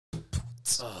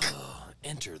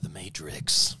Enter the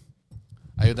Matrix.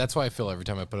 That's why I feel every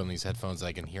time I put on these headphones,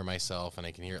 I can hear myself, and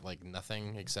I can hear it like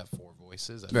nothing except for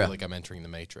voices. I feel like I'm entering the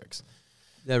Matrix.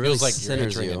 That really feels like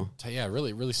centers you're you.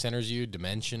 Really centers you.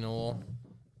 Dimensional.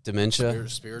 Dementia.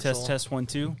 Spiritual. Test 1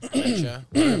 2. Dementia.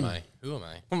 Who am I? One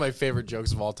of my favorite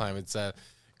jokes of all time. It's a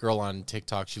girl on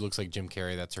TikTok. She looks like Jim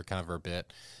Carrey. That's her kind of her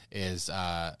bit. Is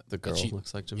the girl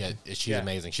looks like Jim? Yeah, she's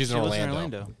amazing. She's in lives in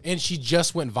Orlando, Orlando, and she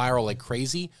just went viral like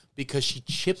crazy because she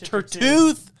chipped her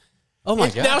tooth. Oh my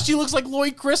god! Now she looks like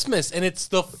Lloyd Christmas, and it's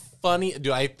the funny.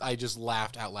 Dude, I just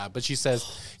laughed out loud. But she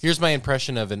says, "Here's my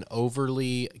impression of an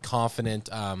overly confident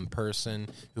person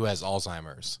who has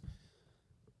Alzheimer's."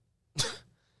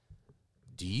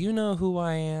 Do you know who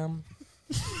I am?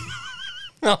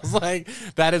 I was like,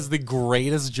 that is the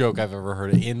greatest joke I've ever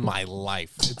heard in my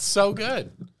life. It's so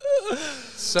good.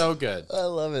 So good. I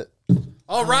love it.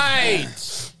 All right.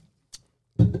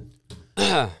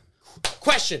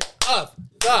 Question of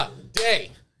the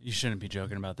day. You shouldn't be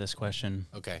joking about this question.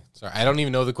 Okay. Sorry. I don't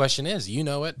even know what the question is. You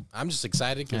know it. I'm just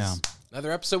excited because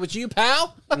another episode with you,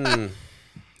 pal.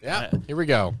 Yeah. Here we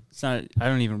go. It's not. I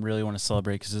don't even really want to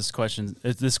celebrate because this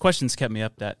question's kept me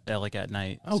up at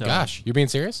night. Oh gosh, you're being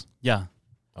serious? Yeah.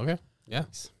 Okay. Yeah.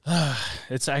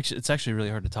 It's actually really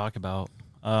hard to talk about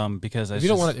because if you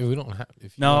don't want to, we don't have.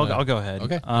 I'll go ahead.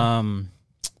 Okay. The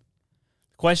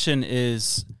question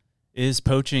is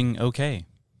poaching okay?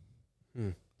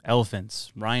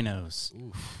 Elephants, rhinos,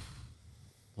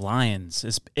 lions.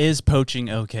 Is poaching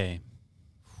okay?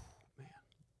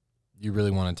 You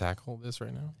really want to tackle this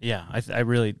right now? Yeah, I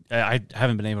really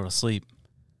haven't been able to sleep.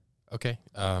 Okay.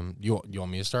 You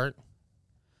want me to start?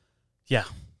 Yeah.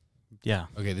 Yeah.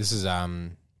 Okay, this is I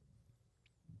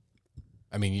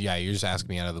mean, yeah, you're just asking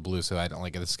me out of the blue, so I don't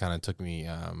like it. This kind of took me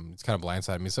it's kind of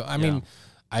blindsided me. So I mean,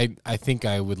 I think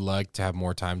I would like to have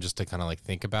more time just to kind of like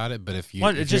think about it, but if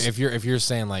you're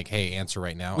saying like, hey, answer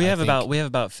right now. We have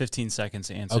about 15 seconds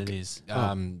to answer these.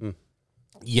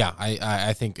 Yeah,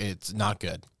 I think it's not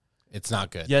good. It's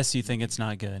not good. Yes, you think it's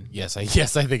not good. Yes, I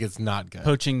think it's not good.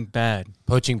 Poaching bad.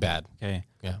 Poaching bad. Okay.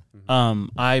 Yeah.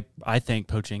 I think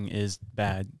poaching is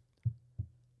bad.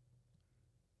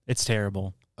 It's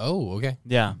terrible. Oh, okay.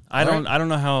 Yeah. I don't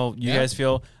know how you guys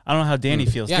feel. I don't know how Danny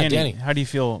feels. Yeah, Danny, how do you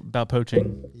feel about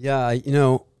poaching? Yeah,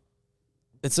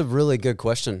 it's a really good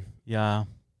question. Yeah.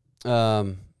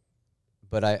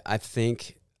 But I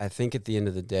think at the end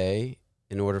of the day,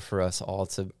 in order for us all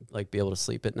to like be able to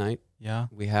sleep at night,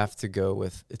 we have to go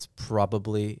with it's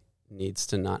probably needs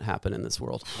to not happen in this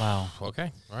world. Wow.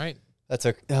 Okay. All right.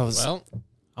 Well,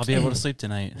 I'll be able to sleep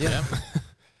tonight. Yeah.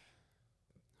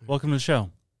 Welcome to the show.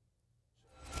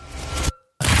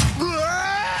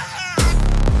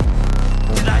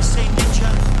 Did I say ninja?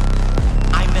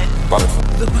 I meant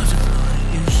butterfly. The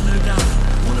butterfly is no doubt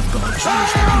one of God's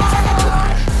most beautiful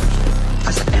creations.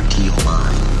 Does it empty your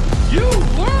mind? You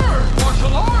learn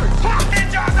martial arts!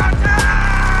 Ninjas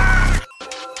attack!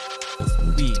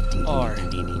 We are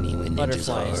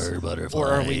butterflies.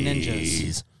 Or are we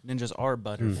ninjas? Ninjas are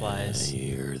butterflies. I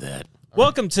hear that.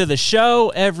 Welcome to the show,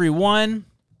 everyone.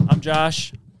 I'm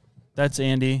Josh. That's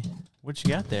Andy. What you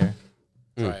got there?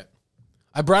 Try it.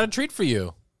 I brought a treat for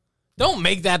you. Don't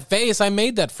make that face. I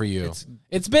made that for you.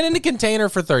 It's been in the container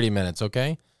for 30 minutes,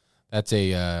 okay? That's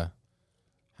a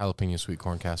jalapeno sweet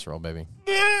corn casserole, baby.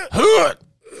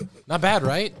 Not bad,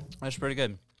 right? That's pretty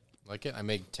good. Like it? I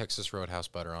made Texas Roadhouse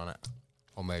butter on it.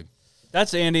 Homemade.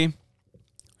 That's Andy.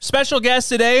 Special guest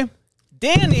today,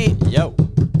 Danny. Yo.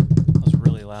 That was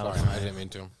really loud. Sorry, I didn't mean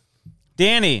to.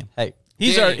 Danny. Hey.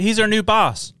 He's our new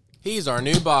boss. He's our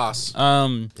new boss.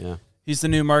 Yeah. He's the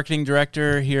new marketing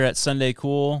director here at Sunday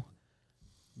Cool.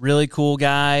 Really cool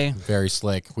guy. Very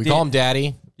slick. We call him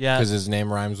Daddy. Yeah. Because his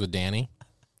name rhymes with Danny.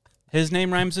 His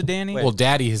name rhymes with Danny? Well,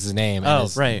 Daddy is his name.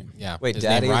 Right. Yeah. Wait, his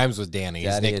Daddy? name rhymes with Danny.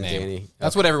 Daddy his nickname. and Danny.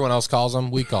 That's what everyone else calls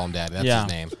him. We call him Daddy. That's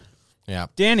his name. Yeah.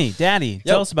 Daddy,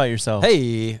 tell us about yourself.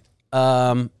 Hey,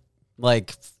 family?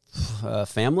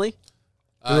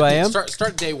 Who I am?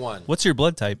 Start day one. What's your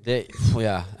blood type?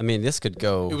 Yeah, I mean, this could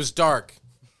go. It was dark.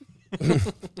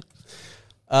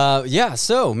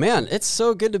 So, man, it's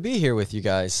so good to be here with you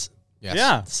guys. Yes.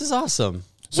 Yeah. This is awesome.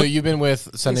 So you've been with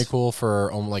Sunday Cool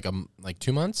for like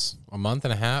 2 months, a month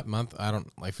and a half, month. I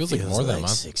don't. It feels like more than a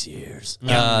month. 6 years.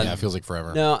 Yeah, it feels like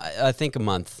forever. No, I think a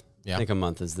month. Yeah. I think a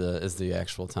month is the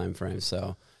actual time frame.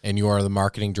 So, and you are the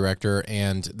marketing director,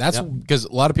 and that's because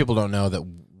a lot of people don't know that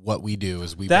what we do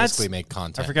is we basically make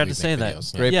content. I forgot to say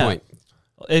videos. that. Great point.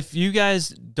 If you guys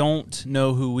don't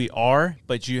know who we are,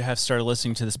 but you have started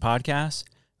listening to this podcast,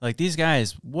 like these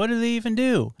guys, what do they even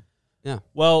do? Yeah.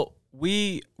 Well,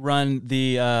 we run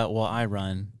I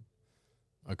run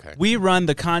Okay. We run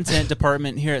the content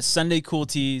department here at Sunday Cool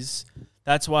Teas.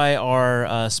 That's why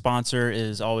our sponsor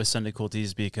is always Sunday Cool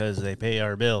Teas, because they pay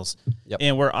our bills. Yep.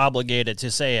 And we're obligated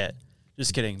to say it.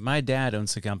 Just kidding. My dad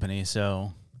owns the company,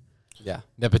 so... Yeah.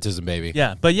 Nepotism, baby.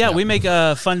 Yeah, but we make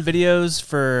fun videos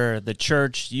for the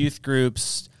church, youth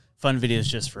groups, fun videos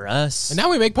just for us. And now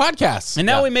we make podcasts.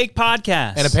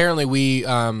 And apparently we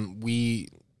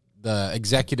the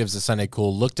executives of Sunday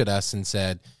Cool looked at us and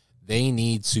said they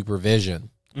need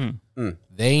supervision.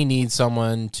 They need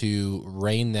someone to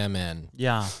rein them in.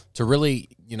 Yeah. To really,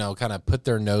 kind of put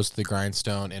their nose to the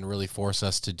grindstone and really force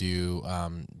us to do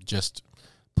just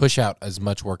push out as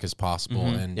much work as possible.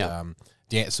 And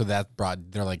so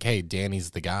they're like, hey,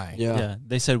 Danny's the guy. Yeah.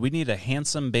 They said we need a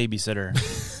handsome babysitter.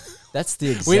 That's the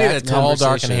exact we need a tall,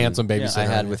 dark, and handsome babysitter. I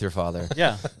had with your father.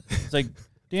 Yeah. It's like,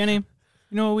 Danny, you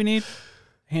know what we need?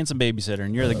 Handsome babysitter,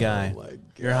 and you're the guy.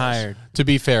 You're hired. To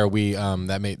be fair, we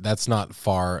that's not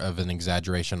far of an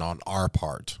exaggeration on our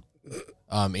part.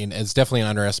 And it's definitely an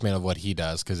underestimate of what he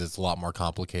does, because it's a lot more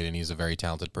complicated, and he's a very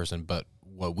talented person. But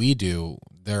what we do,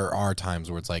 there are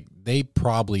times where it's like they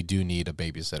probably do need a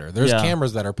babysitter. There's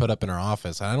cameras that are put up in our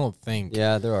office, and I don't think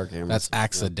there are cameras. That's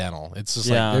accidental. It's just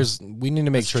like we need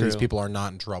to make sure these people are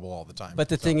not in trouble all the time. But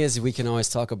the thing is, we can always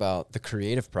talk about the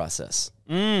creative process.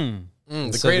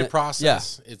 The creative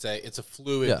process. It's a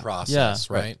fluid process,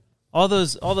 right? All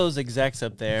those execs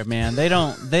up there, man, they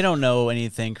don't know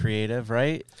anything creative,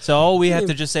 right? So all we have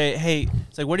to just say, hey,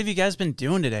 it's like, what have you guys been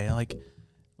doing today? Like,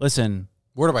 listen,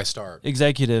 where do I start?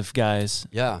 Executive guys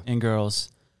and girls,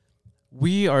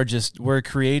 we're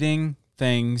creating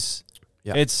things.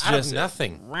 Yeah. It's out just of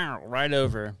nothing, right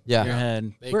over your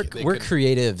head. We're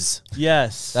creatives.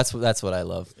 Yes, that's what I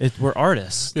love. We're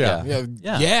artists.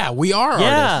 Yeah, we are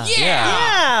artists.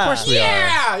 Yeah, of course we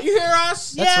are. You hear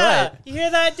us? That's right. You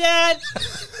hear that, Dad?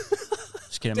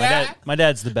 Just kidding. My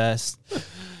dad's the best.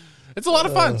 It's a lot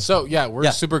of fun. So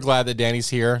we're super glad that Danny's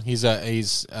here. He's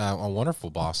a wonderful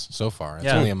boss so far. It's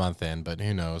only a month in, but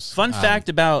who knows? Fun fact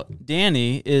about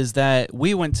Danny is that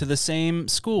we went to the same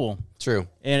school. True.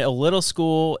 In a little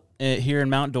school here in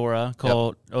Mount Dora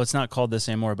called, it's not called this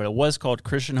anymore, but it was called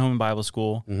Christian Home and Bible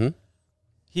School. Mm-hmm.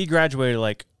 He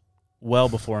graduated well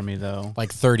before me, though.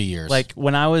 30 years.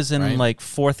 When I was in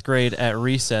 4th grade at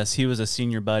recess, he was a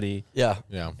senior buddy. Yeah.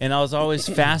 And I was always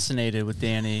fascinated with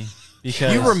Danny.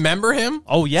 Because you remember him?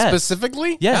 Oh, yes.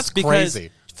 Specifically? Yes. That's crazy.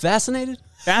 Fascinated?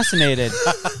 Fascinated.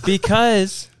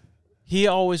 Because he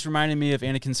always reminded me of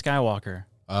Anakin Skywalker.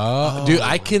 Oh, dude,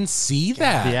 I can see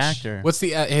that. The actor. What's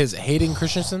his Hayden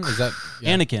Christensen? Is that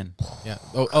Anakin? Yeah.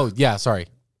 Oh, yeah. Sorry,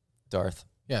 Darth.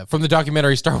 Yeah, from the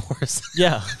documentary Star Wars.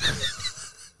 Yeah.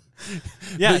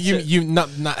 Yeah. You not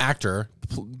actor.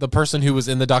 The person who was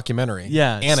in the documentary.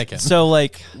 Yeah. Anakin. So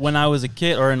when I was a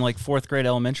kid, or in 4th grade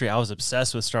elementary, I was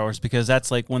obsessed with Star Wars, because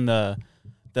that's when the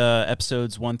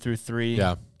episodes 1 through 3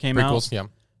 came out. Prequels. Yeah.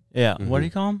 Yeah. Mm-hmm. What do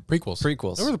you call them?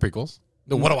 Prequels. They were the prequels.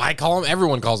 What do I call them?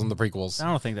 Everyone calls them the prequels. I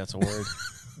don't think that's a word.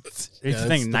 You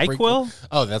think NyQuil?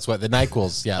 Oh, that's what the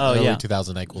NyQuils. Yeah. Oh, early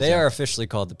 2000 NyQuils. They are officially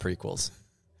called the prequels.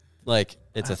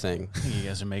 It's a thing. I think you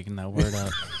guys are making that word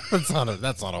up.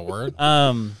 That's not a word.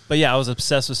 But yeah, I was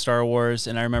obsessed with Star Wars,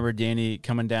 and I remember Danny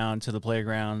coming down to the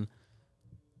playground.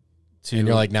 And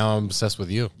you're like, now I'm obsessed with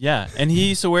you. Yeah, and he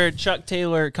used to wear Chuck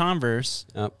Taylor Converse.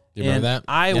 Yep. You remember that?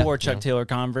 I wore Chuck Taylor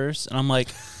Converse, and I'm like,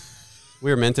 we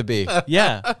were meant to be.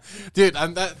 Yeah, dude.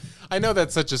 I know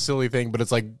that's such a silly thing, but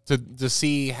it's to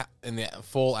see in the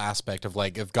full aspect of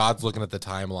if God's looking at the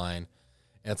timeline.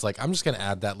 And it's I'm just going to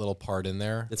add that little part in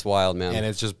there. It's wild, man. And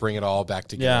it's just bring it all back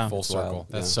together full circle. Wild.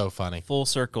 That's so funny. Full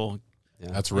circle. Yeah.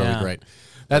 That's really great.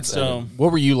 That's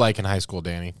what were you like in high school,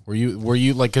 Danny? Were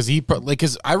you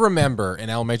because I remember in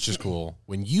elementary school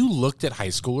when you looked at high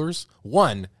schoolers,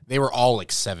 they were all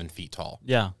 7 feet tall.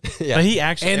 Yeah. But he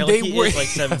actually he is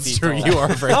 7 feet tall. You are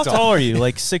very How tall. tall are you?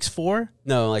 6'4"?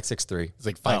 No, 6'3". It's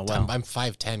 5'10". wow. I'm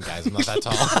 5'10", guys. I'm not that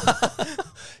tall.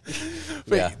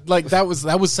 But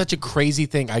that was such a crazy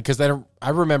thing. Because I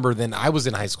remember then I was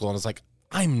in high school and it's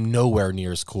I'm nowhere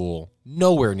near as cool,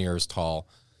 nowhere near as tall.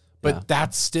 But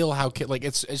that's still how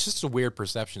it's just a weird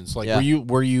perception. So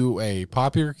were you a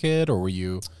popular kid, or were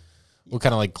you what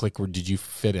kind of clique did you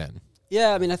fit in?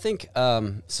 Yeah, I mean, I think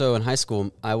so in high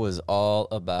school I was all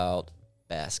about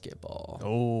basketball.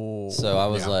 Oh. So I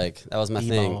was that was my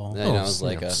thing. I was a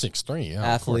 6'3",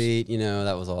 athlete,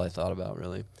 that was all I thought about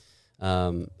really.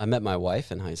 I met my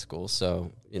wife in high school,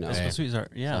 so high school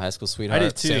sweetheart. Yeah, high school sweetheart. I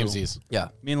did too. Samesies. Yeah,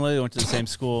 me and Lily went to the same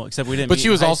school, except we didn't. But meet she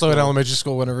was in high also school. in elementary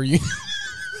school whenever you.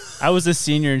 I was a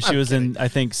senior and she was in, I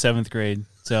think, 7th grade.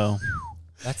 So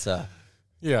that's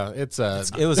Yeah, it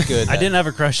was good. I didn't have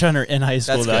a crush on her in high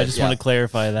school, That's though. I good, just yeah. want to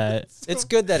clarify that. It's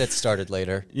good that it started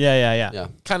later. Yeah.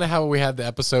 kind of how we had the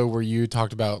episode where you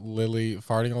talked about Lily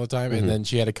farting all the time, and then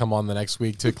she had to come on the next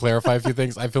week to clarify a few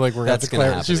things. I feel like we're going to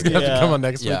clarify. She's going to have to come on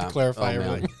next week to clarify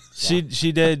everything.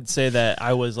 She did say that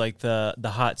I was like the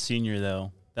hot senior,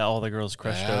 though, that all the girls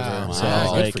crushed over. Wow. So I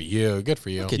was Good like, for you. Good for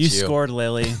you. you scored,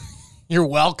 Lily. You're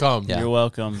welcome. You're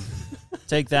welcome.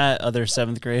 Take that, other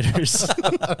 7th graders.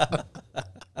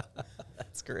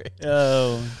 That's great.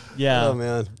 Oh, yeah. Oh,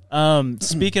 man.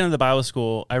 Speaking of the Bible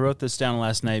school, I wrote this down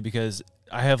last night because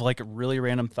I have like really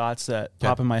random thoughts that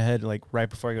pop in my head like right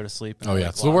before I go to sleep. And Oh, yeah.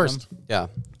 It's the worst. Yeah.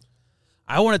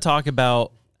 I want to talk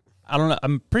about, I don't know,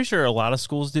 I'm pretty sure a lot of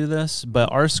schools do this,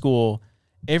 but our school,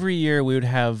 every year we would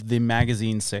have the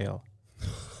magazine sale.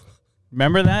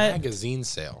 Remember that? Magazine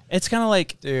sale. It's kind of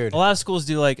like, Dude. a lot of schools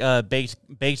do like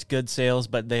baked good sales,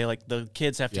 but they like, the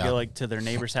kids have to go like to their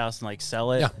neighbor's house and like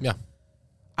sell it. Yeah.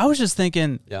 I was just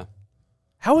thinking,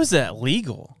 how is that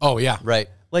legal? Oh, yeah. Right.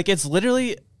 Like, it's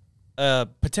literally a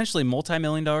potentially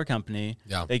multi-million-dollar company.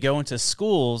 Yeah. They go into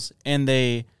schools and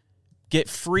they get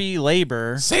free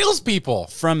labor Salespeople.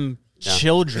 from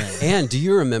children. And do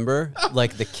you remember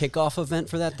like the kickoff event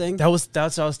for that thing? That's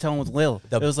what I was telling with Lil.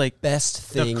 It was like best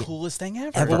thing. the coolest thing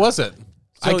ever. What was it?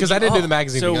 Because I didn't do the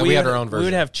magazine thing. We had our own version. We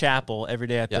would have chapel every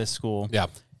day at this school. Yeah.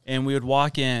 And we would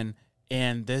walk in,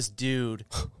 and this dude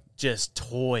just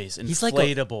toys, He's like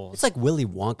inflatables. it's like Willy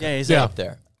Wonka. Yeah, he's Yeah. up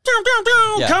there.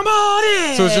 Yeah. Come on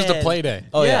in. So it's just a play day.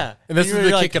 Oh, yeah. And this is you're to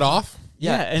like, kick it off?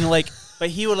 Yeah, and like, but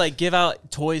he would like give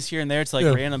out toys here and there to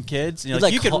like random kids. And you're He'd,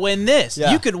 like, like, you could win this.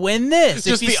 Yeah. You could win this It's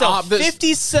if just you the sell this-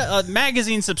 50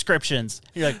 magazine subscriptions.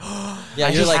 You're like, Yeah, I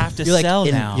you're just like, have to you're like sell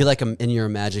in, now. You're like in your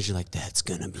imagination, you're like, that's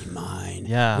gonna be mine.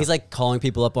 Yeah. He's like calling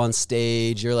people up on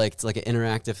stage. You're like, it's like an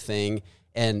interactive thing,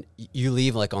 and you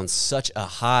leave like on such a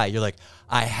high. You're like,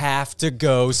 I have to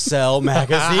go sell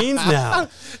magazines now.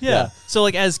 Yeah. So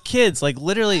like as kids, like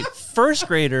literally first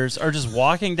graders are just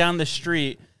walking down the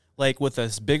street like with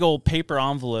this big old paper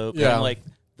envelope and like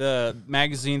the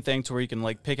magazine thing to where you can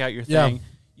like pick out your thing. Yeah.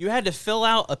 You had to fill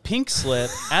out a pink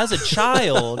slip as a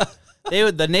child.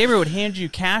 The neighbor would hand you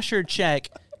cash or check,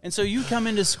 and so you come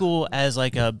into school as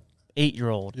like a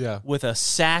 8-year-old with a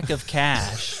sack of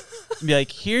cash. And be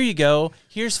like, here you go.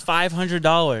 Here's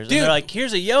 $500. And they're like,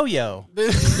 here's a yo-yo.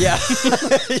 Yeah.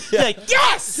 You're like,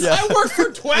 yes, I worked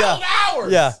for 12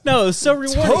 hours. Yeah. No, it was so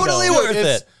rewarding. Totally though. worth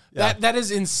it. That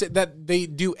is insane. That they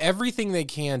do everything they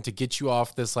can to get you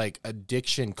off this like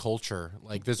addiction culture,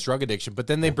 like this drug addiction. But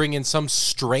then they bring in some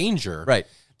stranger, Right.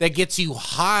 that gets you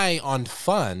high on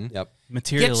fun, Yep.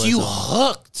 Materialism. gets you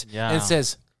hooked, Yeah. and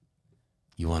says,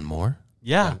 "You want more?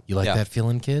 Yeah. You like Yeah. that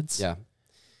feeling, kids? Yeah.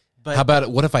 But How about it?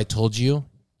 What if I told you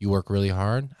you work really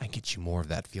hard? I get you more of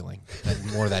that feeling,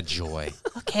 more of that joy.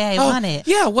 Okay, I want it.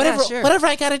 Yeah, whatever. Yeah, sure. Whatever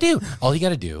I got to do. All you got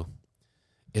to do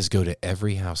is go to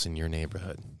every house in your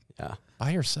neighborhood. Yeah. By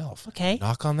yourself. Okay.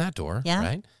 Knock on that door. Yeah.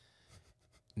 Right?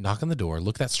 Knock on the door,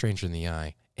 look that stranger in the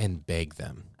eye, and beg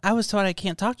them. I was told I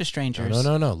can't talk to strangers.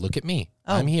 No. Look at me.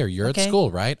 Oh, I'm here. You're okay. at school,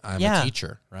 right? I'm Yeah. a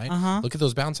teacher, right? Uh-huh. Look at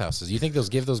those bounce houses. You think they'll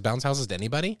give those bounce houses to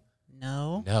anybody?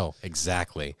 No. No,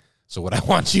 exactly. So what I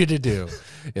want you to do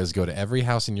is go to every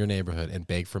house in your neighborhood and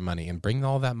beg for money and bring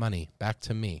all that money back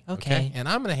to me. Okay. And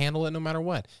I'm going to handle it no matter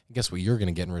what. And guess what you're going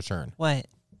to get in return? What?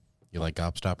 You like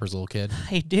gobstoppers, little kid?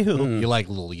 I do. You like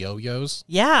little yo-yos?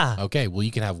 Yeah. Okay, well,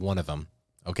 you can have one of them.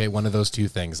 Okay, one of those two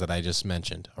things that I just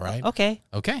mentioned. All right? Okay.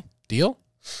 Okay, deal?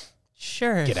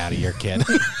 Sure. Get out of here, kid.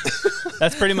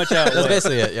 that's pretty much how it That's was.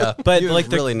 basically it. Yeah. But You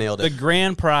like really nailed The it.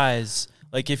 grand prize,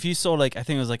 like if you sold like I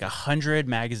think it was like 100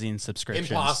 magazine subscriptions.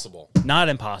 Impossible. Not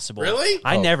impossible. Really?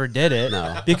 I never did it.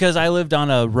 No. Because I lived on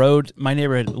a road. My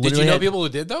neighborhood. Did literally you know had- people who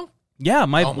did, though? Yeah,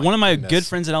 my one of my goodness. good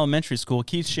friends in elementary school,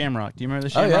 Keith Shamrock. Do you remember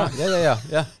the Oh Shamrock?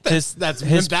 yeah.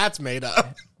 That's made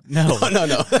up. No.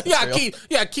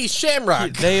 No. Keith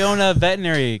Shamrock. They own a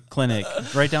veterinary clinic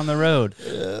right down the road,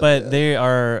 but they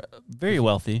are very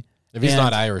wealthy. If he's And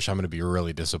not Irish, I'm going to be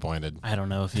really disappointed. I don't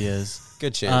know if he is.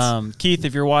 Good chance. Keith,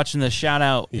 if you're watching this, shout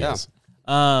out. Yeah. Yes.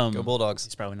 Go Bulldogs.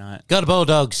 He's probably not. Got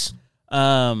Bulldogs.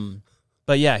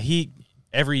 But yeah,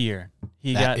 every year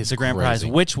he That got is the grand crazy. prize,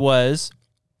 which was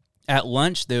at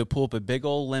lunch they would pull up a big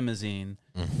old limousine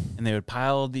and they would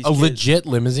pile these A kids, legit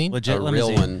limousine? legit A limousine.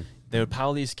 real one. They would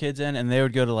pile these kids in, and they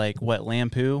would go to like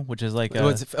Lampu, which is like It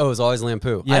was always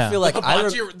Lampu. Yeah. I feel like The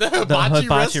I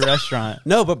hibachi restaurant.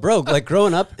 no, but bro, like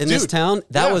growing up in this Dude, town,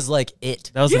 that yeah. was like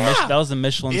it. That was Yeah. that was the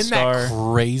Michelin Isn't star.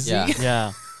 that crazy? Yeah.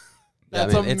 Yeah.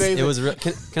 That's amazing. It was.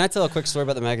 Can I tell a quick story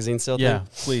about the magazine sale thing? Yeah,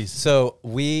 please. So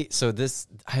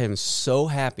I am so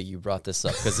happy you brought this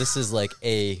up because this is like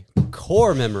a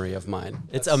core memory of mine.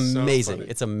 It's amazing. So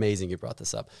it's amazing you brought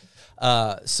this up.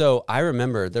 So I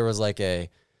remember there was like a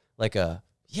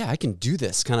yeah, I can do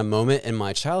this kind of moment in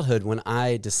my childhood when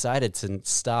I decided to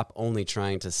stop only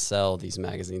trying to sell these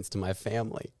magazines to my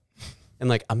family. And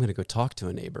like, I'm going to go talk to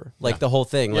a neighbor. Like the whole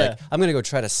thing. Yeah. Like, I'm going to go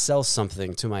try to sell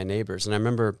something to my neighbors. And I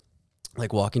remember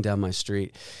like walking down my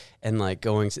street and like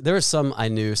there were some I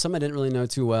knew, some I didn't really know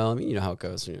too well. I mean, you know how it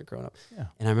goes when you're growing up. Yeah.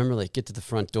 And I remember like get to the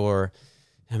front door.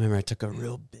 And I remember I took a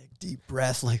real big, deep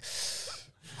breath, like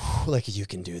you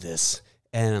can do this.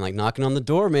 And I'm like knocking on the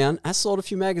door, man. I sold a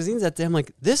few magazines that day. I'm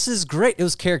like, this is great. It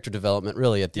was character development,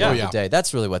 really, at the end of the day.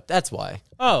 That's really that's why.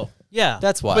 Oh, yeah.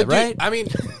 That's why, But right? dude, I mean,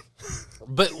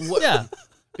 but what, Yeah.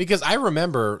 because I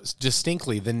remember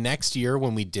distinctly the next year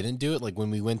when we didn't do it, like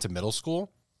when we went to middle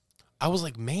school, I was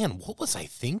like, man, what was I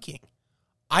thinking?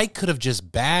 I could have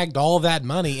just bagged all that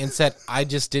money and said I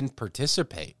just didn't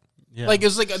participate. Yeah. Like it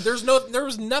was like there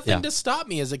was nothing to stop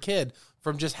me as a kid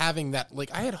from just having that.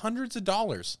 Like I had hundreds of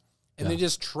dollars. And they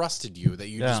just trusted you that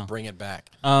you just bring it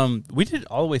back. We did it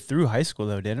all the way through high school,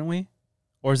 though, didn't we?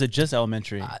 Or is it just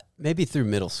elementary? Maybe through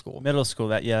middle school. Middle school,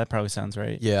 that probably sounds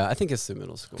right. Yeah, I think it's through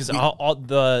middle school. Because all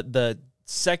the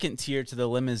second tier to the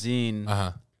limousine,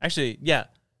 actually, yeah.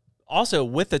 Also,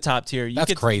 with the top tier,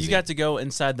 That's crazy. You got to go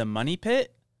inside the money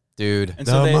pit. Dude, And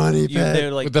so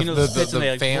they're like, With the pits and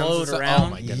they like fans float and stuff. around. Oh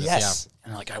my goodness, yes.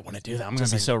 And like, I want to do that. I'm going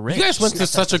to be so rich. You guys went to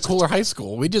such a cooler high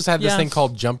school. We just had this thing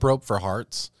called jump rope for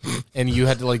hearts, and you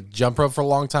had to like jump rope for a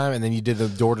long time, and then you did the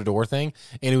door to door thing,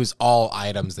 and it was all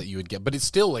items that you would get. But it's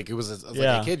still like it was as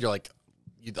like a kid. You're like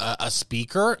a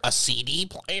speaker, a CD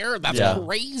player. That's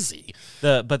crazy.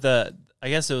 I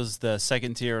guess it was the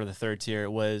second tier or the third tier.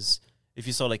 It was if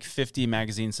you sold like 50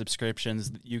 magazine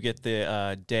subscriptions, you get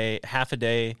the half a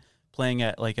day playing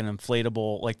at like an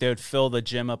inflatable, like they would fill the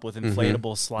gym up with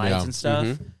inflatable slides and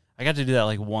stuff. I got to do that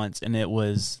like once, and it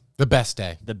was the best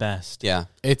day. The best. Yeah.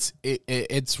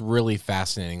 It's really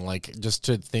fascinating. Like just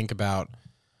to think about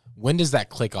when does that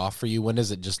click off for you? When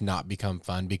does it just not become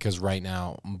fun? Because right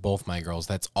now, both my girls,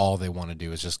 that's all they want to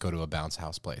do is just go to a bounce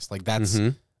house place. Like that's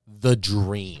the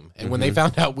dream. And when they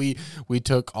found out we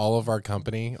took all of our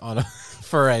company on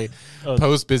for a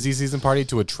post busy season party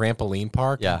to a trampoline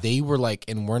park, they were like,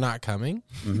 and we're not coming.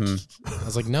 I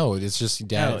was like, no, it's just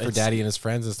daddy and his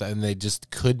friends and stuff. And they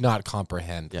just could not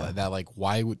comprehend that. Like,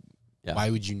 why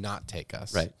would you not take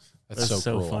us? Right. That's so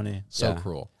cruel. Funny. So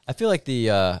cruel. I feel like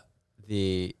the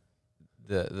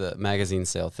magazine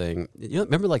sale thing. You know,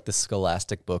 remember like the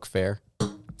Scholastic Book Fair?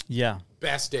 Yeah.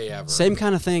 Best day ever. Same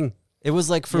kind of thing. It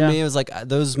was like, for me, it was like,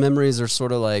 those memories are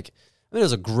sort of like, I mean, it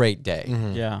was a great day.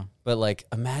 Yeah. But like,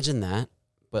 imagine that,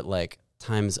 but like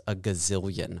times a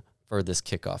gazillion for this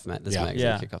kickoff, this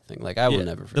magazine kickoff thing. Like, I will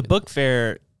never forget the book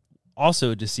fair.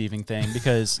 Also a deceiving thing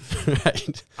because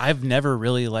I've never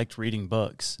really liked reading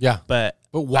books. Yeah. But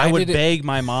why I would beg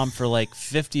my mom for like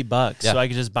 $50 so I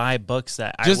could just buy books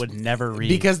that I would never read.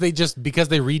 Because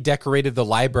they redecorated the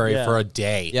library for a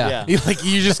day. Yeah. Like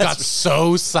you just got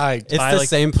so psyched. It's the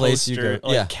same place you go.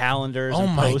 Like calendars Oh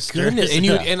and my posters. goodness.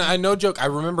 And I no joke, I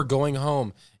remember going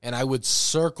home and I would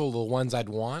circle the ones I'd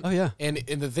want. Oh yeah. And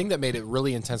the thing that made it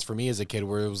really intense for me as a kid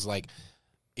where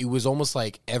it was almost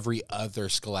like every other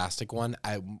Scholastic one,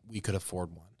 we could afford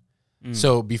one.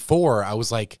 So before I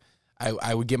was like,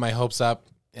 I would get my hopes up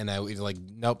and I would like,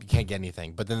 nope, you can't get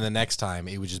anything. But then the next time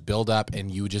it would just build up and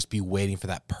you would just be waiting for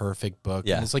that perfect book.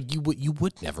 Yeah. And it's like, you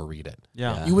would never read it.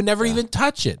 Yeah. You would never even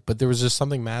touch it. But there was just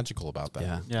something magical about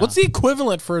that. Yeah. What's the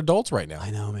equivalent for adults right now?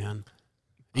 I know, man.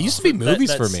 It used to be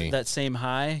movies for me. That same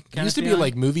high. It used to be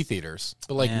like movie theaters.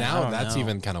 But like Man, I now don't that's know.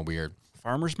 even kind of weird.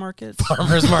 Farmers market.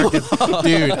 Farmers market.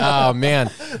 Dude, oh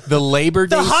man. The Labor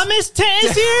Day. The hummus tent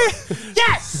is here?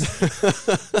 Yes!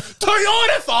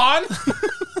 Toyota-thon!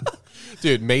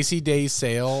 Dude, Macy Day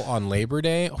sale on Labor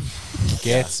Day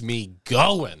gets me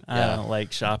going. I don't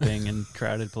like shopping in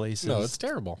crowded places. No, it's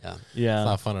terrible. Yeah. It's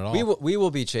not fun at all. We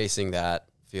will be chasing that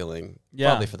feeling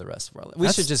probably for the rest of our life.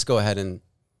 We should just go ahead and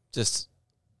just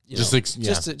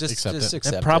accept accept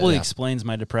That it. probably explains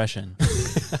my depression.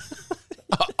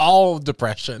 all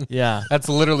depression. Yeah. That's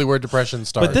literally where depression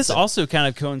starts. But this also kind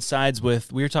of coincides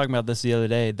with, we were talking about this the other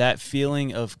day, that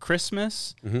feeling of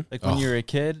Christmas, like when you're a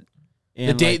kid.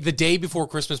 And the day before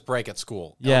Christmas break at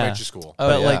school, elementary school. Oh,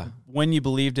 but yeah. like when you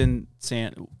believed in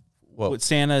Santa,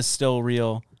 Santa is still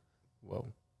real.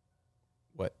 Whoa.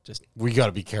 What? Just We got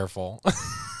to be careful.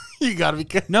 You got to be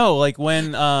careful. No, like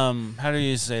when, how do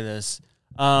you say this?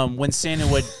 When Santa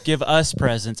would give us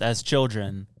presents as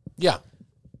children. Yeah.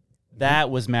 That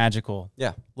was magical.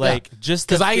 Yeah. Like just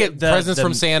because I get presents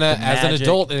from Santa as an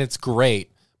adult, and it's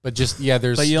great. But just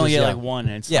there's but you only get yeah. like one.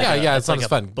 And it's it's not like as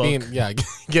fun. Book.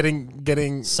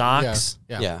 Getting socks.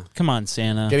 Yeah. Come on,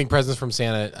 Santa. Getting presents from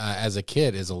Santa as a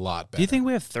kid is a lot better. Do you think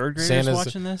we have third graders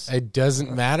watching this? It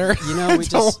doesn't matter. You know, we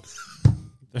just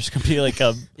there's gonna be like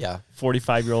a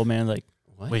 45-year-old man like,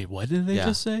 what? wait, what did they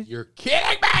just say? You're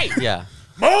kidding me. Yeah.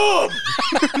 Mom!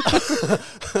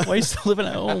 Why are you still living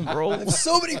at home, bro? I have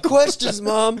so many questions,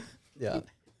 Mom. Yeah.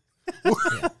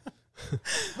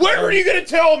 When are you going to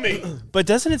tell me? But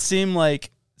doesn't it seem like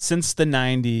since the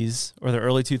 90s or the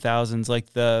early 2000s,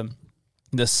 like the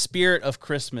spirit of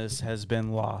Christmas has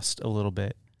been lost a little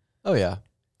bit? Oh, yeah.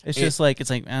 It's just like,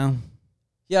 oh.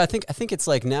 Yeah, I think it's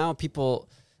like now people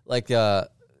like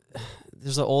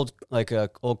there's an old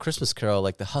Christmas carol,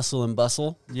 like the Hustle and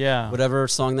Bustle. Yeah. Whatever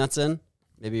song that's in.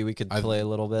 Maybe we could play a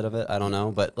little bit of it. I don't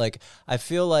know. But like I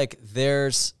feel like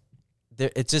it's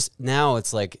just now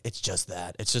it's like it's just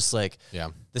that. It's just like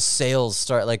the sales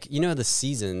start like the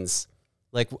seasons.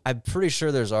 Like I'm pretty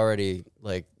sure there's already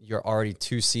like you're already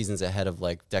 2 seasons ahead of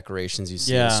like decorations you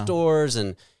see in stores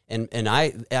and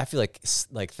I feel like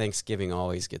Thanksgiving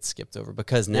always gets skipped over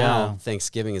because now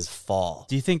Thanksgiving is fall.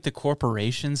 Do you think the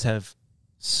corporations have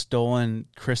stolen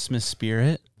Christmas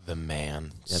spirit? The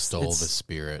man stole the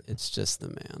spirit. It's just the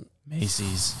man.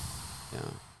 Macy's.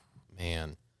 Yeah.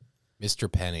 Man. Mr.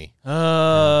 Penny.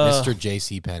 Mr.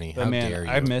 J.C. Penny. How dare you?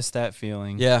 I miss that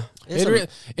feeling. Yeah.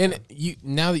 And you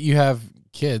now that you have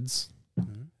kids,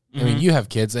 I mean, you have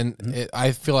kids, and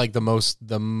I feel like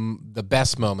the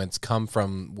best moments come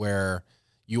from where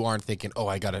you aren't thinking, oh,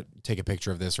 I got to take a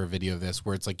picture of this or a video of this,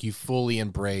 where it's like you fully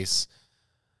embrace,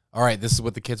 all right, this is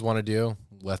what the kids want to do.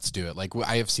 Let's do it. Like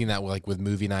I have seen that with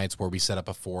movie nights where we set up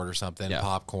a fort or something,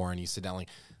 popcorn, you sit down, like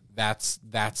that's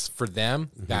for them.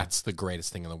 That's the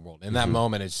greatest thing in the world. In that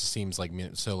moment, it just seems like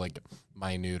so like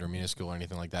minute or minuscule or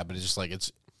anything like that. But it's just like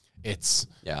it's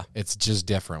just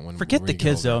different when forget the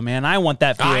kids though, man. I want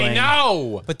that feeling. I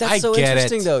know, but that's so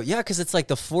interesting though. Yeah, because it's like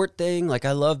the fort thing. Like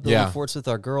I love building forts with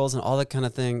our girls and all that kind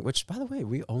of thing. Which, by the way,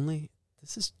 we all only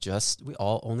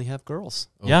have girls.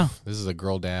 Yeah, this is a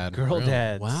girl dad.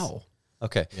 Dads. Wow.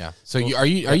 Okay. Yeah. So are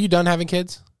you done having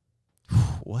kids?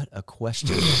 What a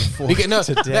question for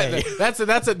today.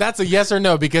 That's a yes or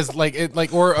no because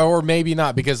or maybe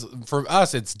not because for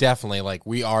us it's definitely like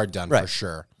we are done for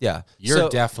sure. Yeah. You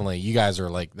guys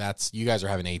are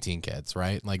having 18 kids,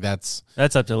 right? Like that's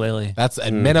up to Lily. That's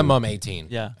a minimum 18.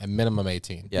 Yeah. A minimum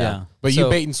 18. Yeah. But you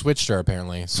bait and switched her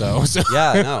apparently. So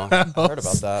yeah, I know. I heard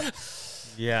about that.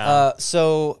 Yeah.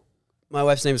 So my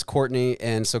wife's name is Courtney,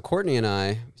 and so Courtney and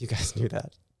I, you guys knew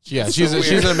that. Yeah, she's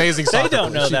an amazing soccer player. They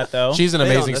don't know that, though. She's an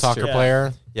amazing soccer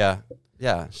player. Yeah,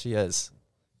 she is.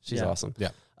 She's awesome.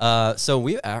 Yeah. So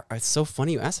it's so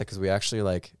funny you asked that because we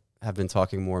actually have been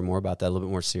talking more and more about that a little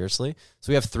bit more seriously.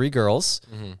 So we have 3 girls,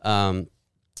 and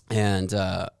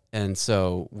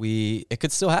so it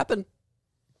could still happen.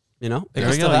 It there could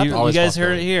we still go. happen. You guys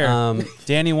heard it here.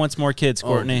 Danny wants more kids,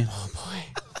 Courtney. Oh boy.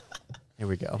 Here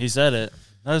we go. He said it.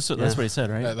 That's what he said,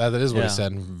 right? That is what he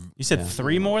said. You said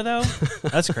 3 more, though?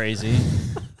 That's crazy.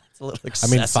 It's a little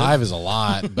excessive. I mean, 5 is a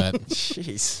lot, but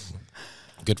jeez.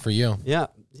 Good for you. Yeah,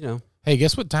 Hey,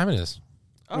 guess what time it is?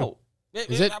 Oh.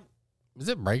 Is it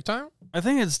break time? I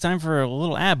think it's time for a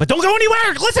little ad, but don't go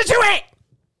anywhere! Listen to it!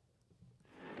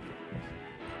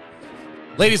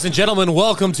 Ladies and gentlemen,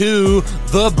 welcome to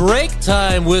The Break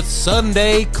Time with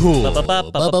Sunday Cool.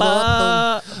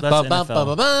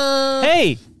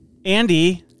 Hey,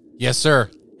 Andy. Yes,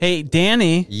 sir. Hey,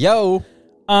 Danny. Yo.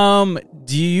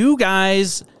 Do you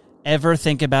guys ever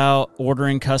think about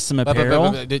ordering custom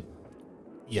apparel?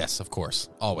 Yes, of course.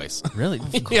 Always. Really?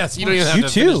 Yes, you don't even have to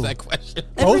finish that question.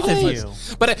 Both of you.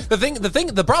 But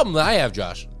the problem that I have,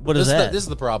 Josh. What is that? This is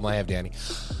the problem I have, Danny.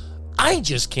 I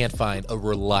just can't find a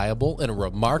reliable and a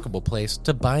remarkable place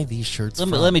to buy these shirts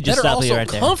from. Let me just stop you right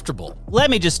there. Comfortable.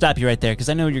 Let me just stop you right there because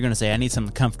I know what you're going to say. I need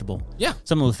something comfortable. Yeah.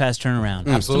 Something with fast turnaround.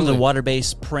 Absolutely. Something with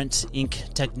water-based print ink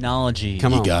technology.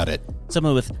 Come on. You got it.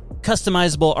 Something with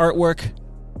customizable artwork.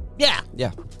 Yeah. Yeah.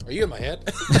 Are you in my head?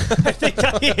 I think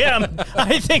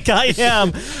I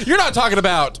am. You're not talking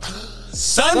about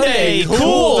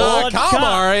SundayCool.com,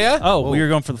 are you? Oh, we were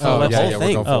going for the full website. Yeah,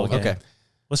 we're going full. Okay.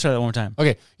 Let's try that one more time.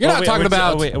 Okay. You're not talking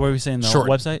about... Wait, what were we saying? The short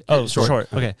website? Oh, short.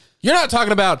 Okay. You're not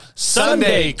talking about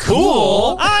Sunday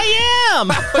Cool. I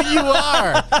am. You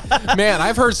are. Man,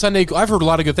 I've heard a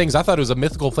lot of good things. I thought it was a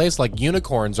mythical place like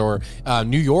unicorns or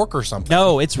New York or something.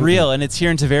 No, it's real, and it's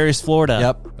here in Tavares, Florida.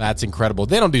 Yep. That's incredible.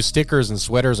 They don't do stickers and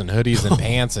sweaters and hoodies and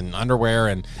pants and underwear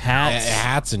and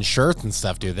hats and shirts and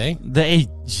stuff, do they?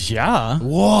 Yeah.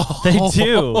 Whoa. They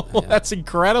do. That's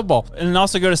incredible. And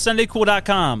also go to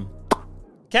SundayCool.com.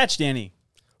 Catch Danny.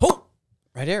 Oh,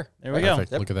 right here. There we go.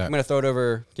 Perfect. Look at that. I'm going to throw it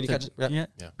over. Can you catch it? Yeah.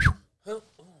 Yeah.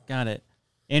 Got it.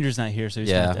 Andrew's not here, so he's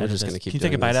Yeah, gonna have to we're edit just this. gonna keep Can you take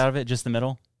a doing bite this. out of it? Just the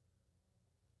middle?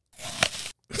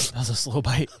 That was a slow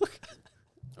bite.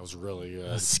 That was really good.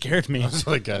 It scared me. That was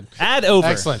really good. Ad over.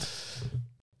 Excellent.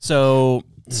 So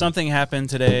something happened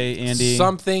today, Andy.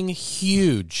 Something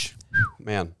huge.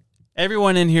 Man.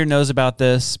 Everyone in here knows about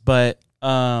this, but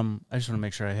I just want to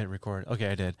make sure I hit record. Okay,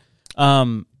 I did.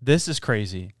 This is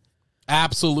crazy.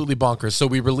 Absolutely bonkers. So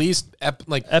we released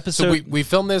episode. So we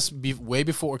filmed this way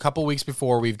before, a couple weeks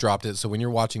before we've dropped it. So when you're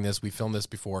watching this, we filmed this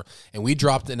before, and we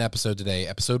dropped an episode today,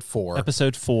 episode 4.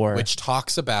 Episode 4, which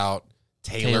talks about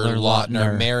Taylor Lautner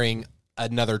Lautner marrying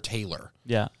another Taylor.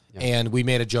 Yeah. And we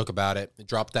made a joke about it.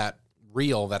 Dropped that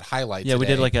reel, that highlight. Yeah,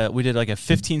 today. we did like a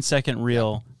 15-second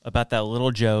reel about that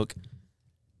little joke.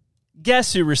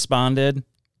 Guess who responded?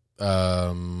 I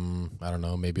don't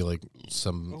know, maybe like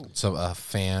some a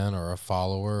fan or a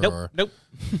follower or Nope.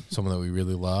 someone that we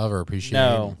really love or appreciate.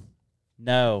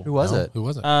 No. Who was it? Who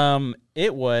was it?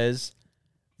 It was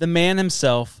the man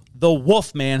himself, the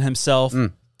wolf man himself,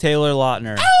 Taylor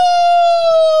Lautner.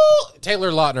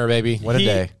 Taylor Lautner, baby. What a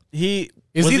day.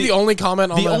 Is he the only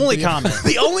comment on the only comment?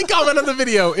 The only comment on the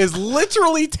video is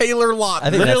literally Taylor Lautner. I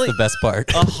think Literally- that's the best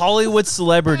part. A Hollywood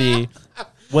celebrity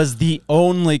was the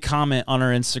only comment on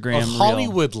our Instagram a reel.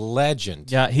 Hollywood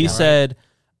legend. Yeah, he said,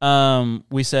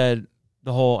 we said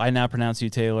the whole, I now pronounce you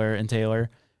Taylor and Taylor.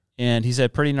 And he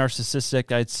said, pretty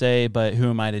narcissistic, I'd say, but who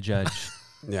am I to judge?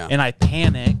 Yeah. And I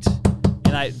panicked.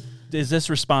 And is this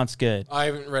response good? I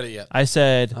haven't read it yet. I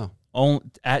said,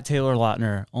 at Taylor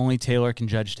Lautner, only Taylor can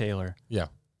judge Taylor. Yeah.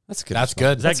 That's good. That's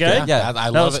good. Is that good? Yeah, I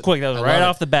That love was it. quick. That was I right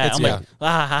love off it. the bat. I'm Yeah. like,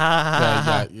 ah, ha, ha, ha,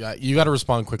 ha. Yeah. You got to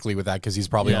respond quickly with that because he's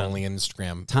probably Yeah. only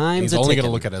Instagram. Time's He's a only going to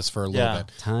ticking. look at us for a little Yeah.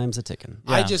 bit. Time's a ticking.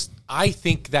 Yeah. I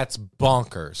think that's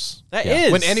bonkers. That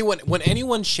is. When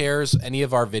anyone shares any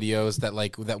of our videos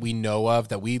that we know of,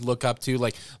 that we look up to,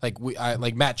 like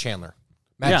Matt Chandler.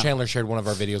 Matt Chandler shared one of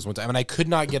our videos one time, and I could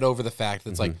not get over the fact that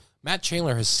it's like Matt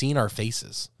Chandler has seen our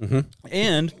faces.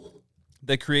 And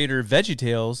the creator of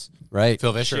VeggieTales Right.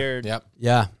 Phil Vischer. Shared. Yep.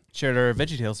 Yeah. shared our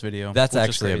VeggieTales video. That's which is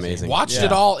actually crazy. amazing. Watched Yeah.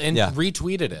 it all and Yeah.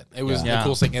 retweeted it. It was Yeah. the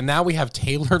coolest thing. And now we have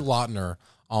Taylor Lautner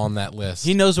on that list.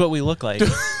 He knows what we look like.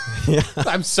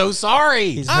 I'm so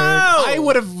sorry. He's heard. I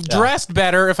would have dressed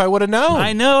better if I would have known.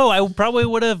 I know. I probably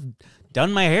would have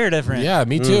done my hair different. Yeah,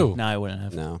 me too. No, I wouldn't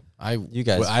have. No. You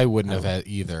guys- I wouldn't have had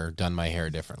either done my hair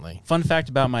differently. Fun fact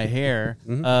about my hair,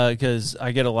 because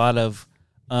I get a lot of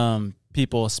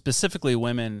people, specifically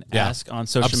women, Yeah. ask on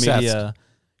social Obsessed. media.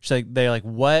 They're like,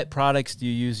 what products do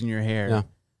you use in your hair? Yeah.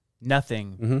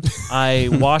 Nothing. I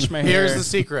wash my hair. Here's the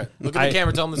secret. Look at the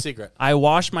camera. Tell them the secret. I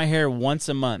wash my hair once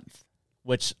a month,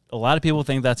 which a lot of people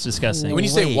think that's disgusting. When you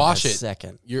say Wait wash a it,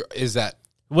 second. is that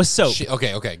With soap.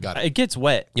 okay, got it. It gets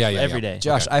wet every day.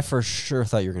 Josh, I for sure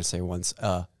thought you were going to say once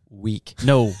a week.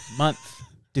 No, month.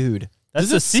 Dude, That's Does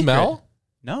the it secret. smell?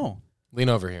 No. Lean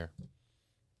over here.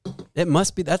 that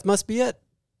must be it.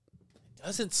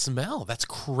 Doesn't smell. That's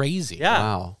crazy. Yeah.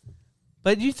 Wow.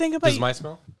 But you think about Does mine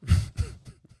smell?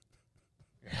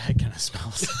 it kind of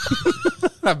smells.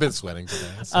 I've been sweating today.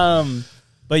 so.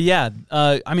 But yeah,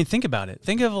 I mean, think about it.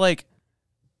 Think of like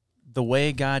the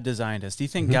way God designed us. Do you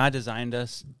think God designed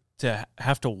us to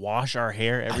have to wash our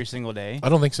hair every single day? I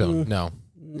don't think so. No.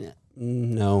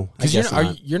 No. I Because guess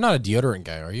not. you're not a deodorant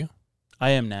guy, are you?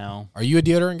 I am now. Are you a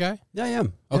deodorant guy? Yeah, I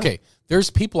am. Okay. There's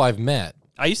people I've met.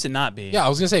 I used to not be. Yeah, I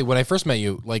was gonna say when I first met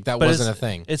you, like that But wasn't a it's-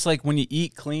 thing. It's like when you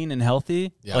eat clean and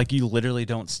healthy, Yeah. like you literally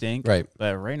don't stink. Right.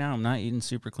 But right now, I'm not eating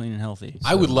super clean and healthy.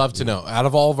 I would love to know, out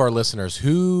of all of our listeners,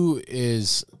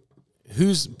 who's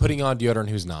putting on deodorant,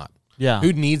 who's not. Yeah.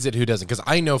 Who needs it, who doesn't? Because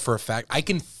I know for a fact I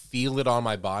can feel it on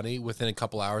my body within a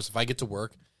couple hours. If I get to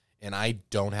work and I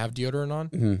don't have deodorant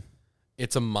on,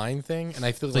 it's a mind thing, and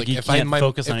I feel like you if can't I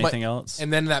focus on anything else.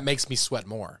 and then that makes me sweat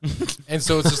more. And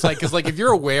so it's just like, because like if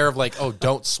you're aware of like, oh,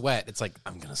 don't sweat, it's like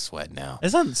I'm gonna sweat now.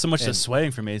 It's not so much the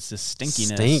sweating for me; it's the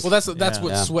stinkiness. Stink. Well, that's Yeah.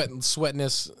 what Yeah.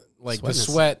 sweatness, like the Sweatness.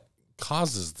 sweat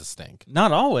causes the stink.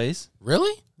 Not always.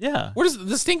 Really? Yeah. Where does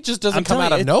the stink just doesn't I'm come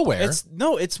telling out you, of nowhere?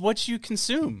 It's what you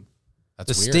consume.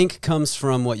 That's The weird. stink comes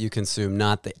from what you consume,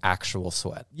 not the actual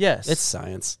sweat. Yes. It's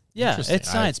science. Yeah, it's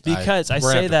science because I we're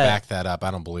gonna say have to that. back that up.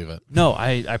 I don't believe it. No,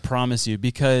 I promise you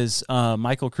because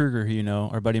Michael Kruger, who you know,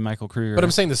 our buddy Michael Kruger. But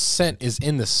I'm saying the scent is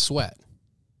in the sweat.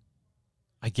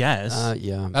 I guess.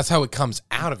 Yeah. That's how it comes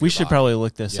out of. We your should body. probably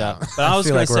look this Yeah. up. But I was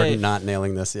feel going like to say, we're not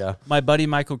nailing this. Yeah. my buddy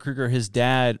Michael Kruger, his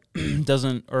dad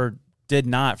doesn't or did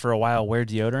not for a while wear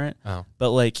deodorant, but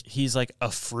like he's like a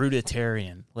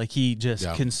fruitarian. Like he just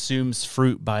consumes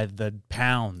fruit by the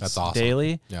pounds. That's awesome.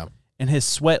 Daily. Yeah. And his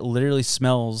sweat literally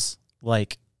smells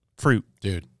like fruit.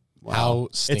 Dude. Wow. How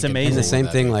It's amazing. And the same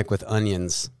that thing is. like with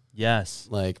onions. Yes.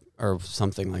 Like or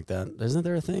something like that. Isn't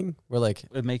there a thing where like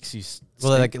It makes you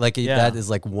well like that is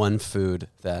like one food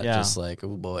that just like, oh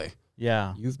boy.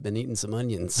 Yeah. You've been eating some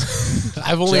onions.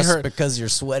 I've only just heard because you're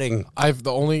sweating. I've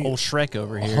the only Old Shrek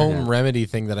over here. home remedy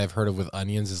thing that I've heard of with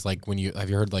onions is like when you have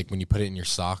you heard like when you put it in your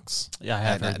socks Yeah, I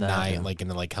have at heard that. night, like and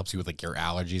it like helps you with like your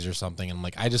allergies or something. And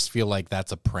like I just feel like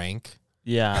that's a prank.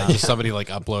 Yeah. Just somebody like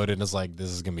uploaded and is like, this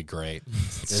is gonna be great.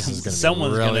 This is gonna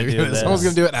Someone's be gonna really do good. this. Someone's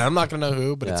gonna do it. And I'm not gonna know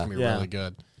who, but it's Yeah. gonna be really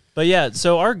good. But yeah,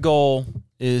 so our goal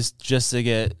is just to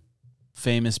get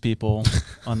famous people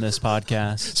on this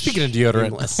podcast. Speaking of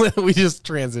deodorant, we just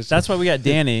transitioned. That's why we got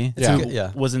Danny, Yeah.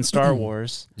 who was in Star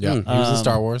Wars. Yeah, he was in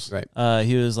Star Wars. Right.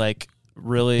 He was like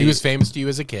really He was famous to you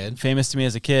as a kid. famous to me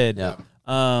as a kid. Yeah.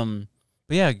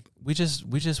 But yeah, we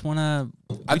just want to.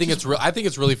 I think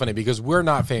it's really funny because we're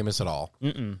not famous at all.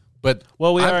 But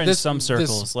Well, we I'm- are in this- some this-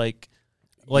 circles, like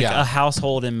Yeah. a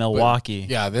household in Milwaukee.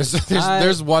 Yeah,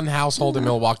 there's one household in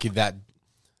Milwaukee that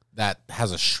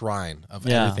has a shrine of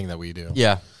everything that we do.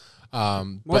 Yeah. More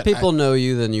More people know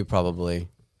you than you probably.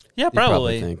 Yeah, probably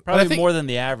probably think. But I think- more than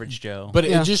the average Joe. But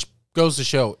it just goes to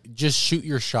show, just shoot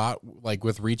your shot, like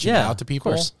with reaching Yeah, out to of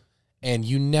people, course. and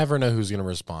you never know who's going to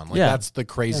respond. Like Yeah. that's the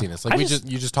craziness. Like I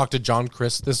you just talked to John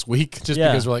Chris this week, just Yeah.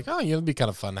 because we're like, oh, it'd be kind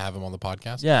of fun to have him on the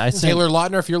podcast. Yeah, I sent- Taylor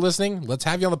Lautner, if you're listening, let's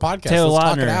have you on the podcast. Taylor let's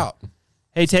talk Lautner. it out.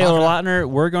 Hey, Taylor talk it Lautner,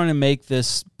 we're going to make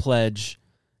this pledge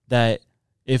that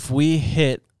if we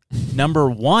hit number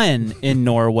 1 in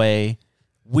Norway,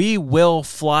 we will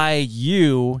fly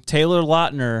you, Taylor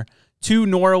Lautner, to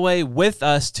Norway with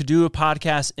us to do a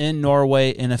podcast in Norway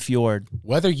in a fjord.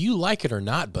 Whether you like it or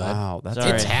not, bud, Wow, that's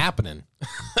Sorry. it's happening.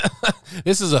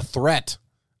 This is a threat.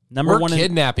 Number We're 1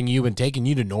 kidnapping you and taking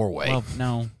you to Norway. Well,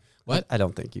 no, What? I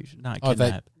don't think you should. not Oh,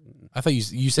 kidnap. I thought you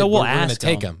said No, we'll we're going to ask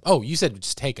take him. him. Oh, you said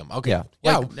just take him. Okay. Yeah.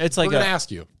 Yeah. Like, it's like we're going a- to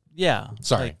ask you. Yeah.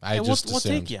 Sorry, Like, I yeah, just we'll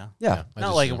assumed. take you. Yeah. I Not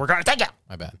just like assumed. we're going to take you.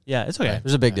 My bad. Yeah, it's okay.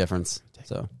 There's a big difference.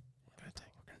 So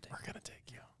We're gonna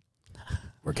take you.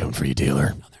 We're coming for you, dealer.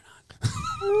 No, they're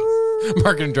not.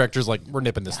 Marketing director's like, we're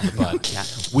nipping this in the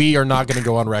bud. We are not going to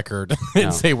go on record and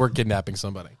No. say we're kidnapping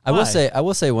somebody. I Why?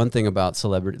 will say one thing about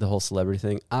the whole celebrity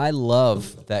thing. I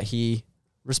love that he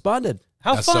responded.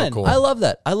 How That's so fun. cool. I love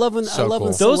that. I love when So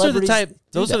cool. Those are the celebrities type. do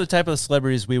Those that. are the type of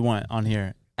celebrities we want on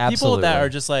here. People Absolutely. that are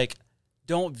just like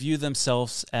don't view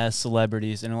themselves as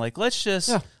celebrities and are like, let's just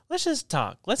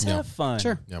talk. Let's have fun.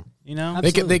 Sure. Yeah. You know.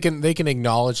 They can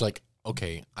acknowledge like,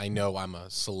 okay, I know I'm a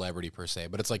celebrity per se,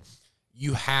 but it's like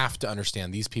you have to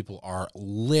understand these people are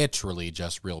literally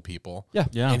just real people. Yeah.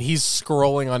 Yeah. And he's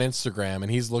scrolling on Instagram and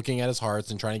he's looking at his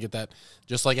hearts and trying to get that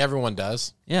just like everyone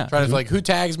does. Yeah. Trying to like, who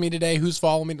tags me today? Who's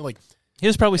following me? Like, He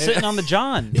was probably sitting on the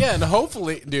John. yeah, and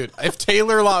hopefully, dude, if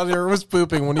Taylor Lautner was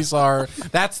pooping when he saw her,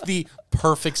 that's the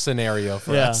perfect scenario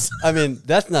for Yeah. us. I mean,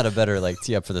 that's not a better like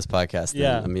tee up for this podcast. Than,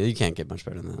 Yeah. I mean, you can't get much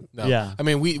better than that. No. Yeah. I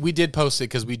mean, we did post it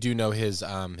because we do know his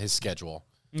schedule.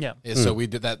 Yeah. So we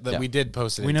did that. Yeah. We did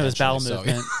post it. We know his bowel intentionally,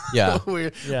 movement. Yeah. So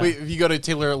if you go to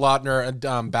Taylor Lautner and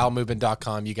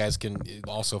bowelmovement.com, you guys can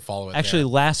also follow it. Actually, there.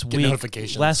 last Get week,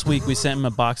 notifications. we sent him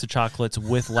a box of chocolates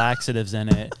with laxatives in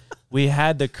it. We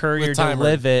had the courier With timer.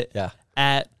 deliver it Yeah.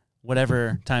 at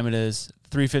whatever time it is.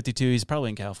 3:52. He's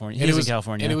probably in California. And He's it was, in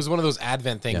California. And it was one of those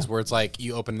Advent things where it's like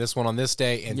you open this one on this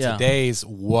day, and Yeah. today's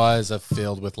was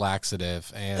filled with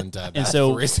laxative, and that's and so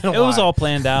the reason it was why. all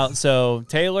planned out. So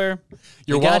Taylor,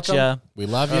 You're we got welcome. ya. We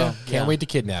love you. Oh, Can't yeah. wait to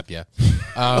kidnap you.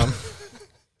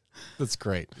 That's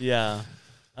great. Yeah.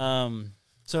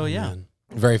 So yeah. Man.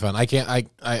 Very fun.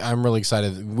 I'm really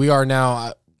excited. We are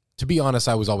now. To be honest,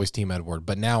 I was always Team Edward,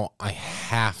 but now I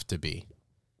have to be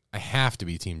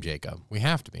Team Jacob. We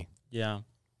have to be. Yeah.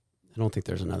 I don't think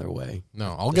there's another way.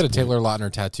 No, I'll get a Taylor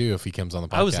Lautner tattoo if he comes on the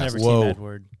podcast. I was never Whoa. Team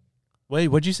Edward. Wait,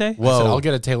 what'd you say? I said, I'll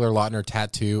get a Taylor Lautner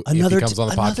tattoo if he comes on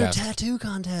the podcast. tattoo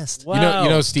contest. Wow. You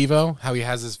know Steve-O, how he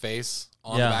has his face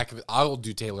on Yeah. the back of it? I'll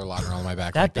do Taylor Lautner on my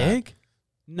back that like big?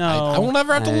 No. I won't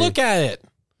ever have to Hey. look at it.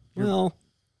 Well,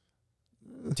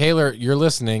 Taylor, you're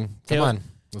listening. Come Taylor- on.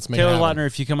 Let's make Taylor it happen. Lautner,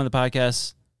 if you come on the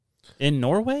podcast in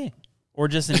Norway, or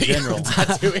just in general?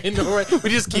 Tattoo indoor. We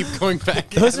just keep going back.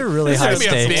 Those are really high This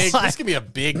stakes. is gonna be a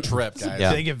big trip, guys.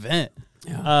 Yeah. Big event.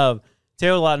 Yeah.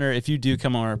 Taylor Lautner, if you do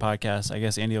come on our podcast, I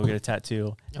guess Andy will get a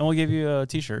tattoo, and we'll give you a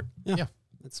T-shirt. Yeah.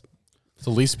 It's the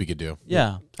least we could do.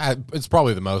 Yeah. It's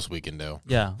probably the most we can do.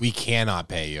 Yeah. We cannot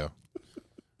pay you.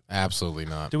 Absolutely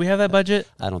not. Do we have that budget?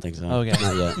 I don't think so. Okay.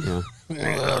 Not yet.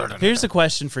 Yeah. Here's the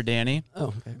question for Danny. Oh,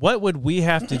 okay. What would we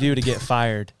have to do to get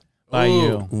fired by Ooh,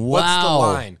 you? What's the Wow.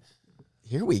 line?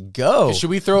 Here we go. Should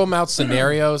we throw him out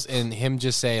scenarios and him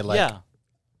just say like, Yeah.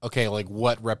 okay, like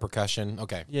what repercussion?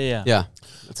 Okay. Yeah. Yeah.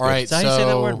 All right. Is that how you say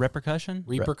that word? Repercussion?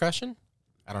 Repercussion?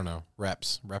 I don't know.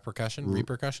 Repercussion?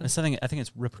 Repercussion? That's something. I think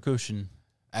it's repercussion.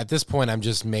 At this point, I'm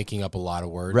just making up a lot of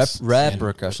words.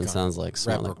 Repercussion sounds like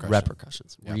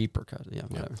repercussions. Yep. Repercussion. Yeah,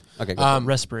 whatever. Okay, go.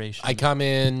 Respiration. I come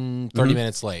in 30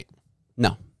 minutes late.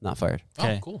 No, not fired.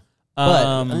 Okay. Oh, cool.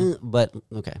 But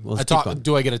okay. Well, let's I keep going.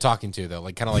 do I get a talking to though?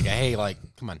 Like kind of like a hey, like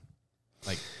come on,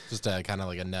 like just a kind of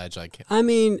like a nudge. Like I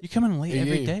mean, you come in late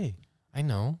every Hey. day. I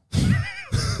know.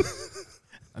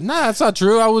 No, that's not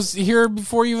true. I was here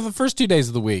before you the first 2 days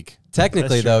of the week.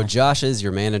 technically That's though, true. Josh is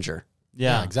your manager.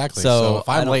 Yeah. exactly. So, So if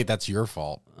I I'm don't- late, that's your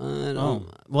fault. I don't.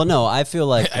 Well, no, I feel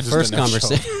like I the just first didn't know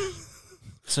conversation.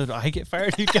 So do I get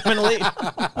fired? You come in late?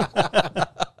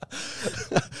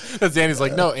 That's Andy's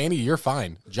like, no, Andy, you're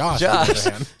fine. Josh. on the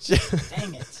other hand.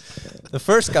 Dang it. The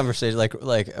first conversation,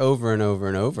 like over and over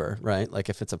and over, right? Like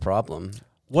if it's a problem.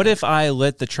 What if I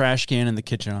lit the trash can in the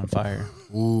kitchen on fire?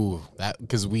 Ooh, that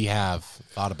because we have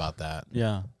thought about that.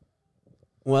 Yeah.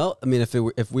 Well, I mean,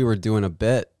 if we were doing a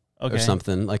bit Okay. or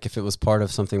something, like if it was part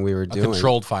of something we were A doing,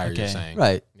 controlled fire, Okay. you're saying,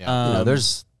 right? Yeah.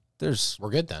 There's We're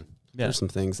good then. Yeah. there's some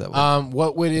things that would,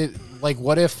 What would it like?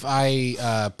 What if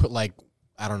I put like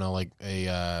I don't know, like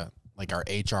a like our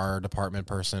HR department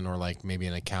person or like maybe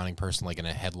an accounting person, like in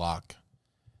a headlock,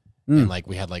 and like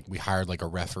we hired like a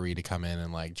referee to come in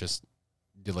and like just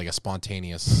did like a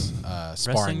spontaneous sparring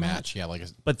Wrestling match. Yeah, like,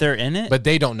 But they're in it? but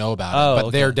they don't know about Oh, it. But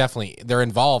okay. they're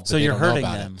involved. So but they you're don't know hurting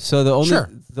about them. It. So Sure.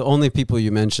 the only people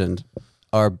you mentioned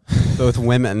are both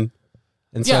women,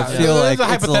 and so Yeah, I feel like it's a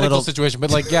hypothetical little. situation,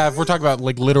 but like, yeah, if we're talking about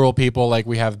like literal people, like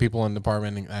we have people in the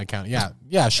department and accounting.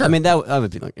 Yeah, sure. I mean, that would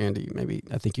be like Andy. Maybe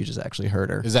I think you just actually hurt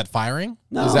her. is that firing?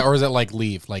 No. Or is that like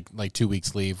leave, like 2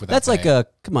 weeks leave? Without That's like pay? a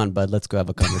come on, bud. Let's go have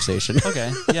a conversation.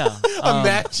 Okay. Yeah.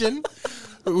 Imagine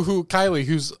who Kylie,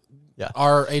 who's Yeah.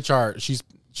 our HR.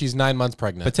 She's 9 months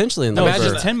pregnant. Potentially in No,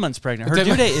 labor. she's 10 months pregnant. Her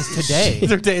due date is today. She's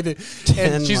her date,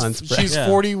 10 and she's months pregnant.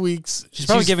 40 weeks. She's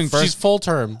probably giving birth. She's full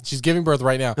term. She's giving birth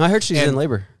right now. No, I heard she's And in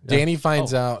labor. Yeah. Danny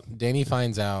finds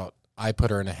out. I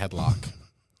put her in a headlock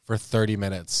for 30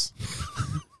 minutes,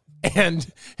 and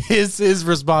his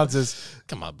response is,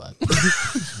 "Come on, bud.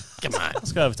 Come on.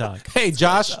 Let's go have a talk. Hey,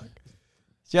 Josh,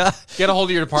 Josh, get a hold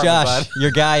of your department, bud."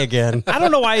 your guy again. I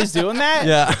don't know why he's doing that.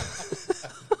 Yeah,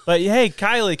 But hey,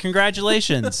 Kylie,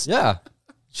 congratulations. yeah.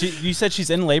 You said she's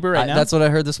in labor right now? That's what I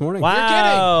heard this morning.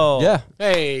 Wow. Yeah,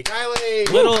 Hey,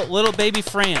 Kylie. Little baby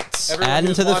France. Everyone add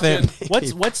who's into the watching,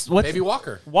 family. What's Baby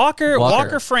Walker.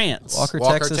 Walker France. Walker,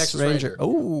 Walker, Texas, Texas Ranger. Ranger. Oh,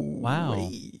 Wow.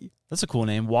 That's a cool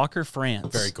name. Walker France.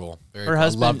 Very cool. Very Her cool.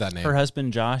 husband, I love that name. Her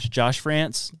husband Josh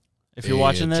France. If you're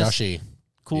watching this, Joshy.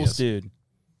 coolest He dude.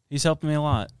 He's helped me a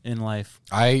lot in life.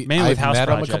 I've Mainly with house met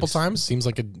him a couple projects. times.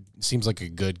 Seems like a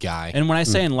good guy. And when I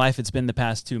say in life, it's been the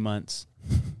past 2 months.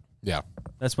 Yeah,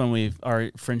 That's when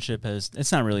our friendship has.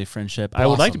 It's not really a friendship. I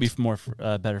would like to be more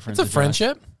better friends. it's a with Josh.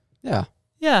 friendship. yeah.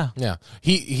 Yeah. Yeah,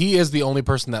 he is the only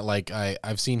person that like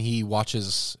I've seen he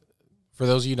watches. For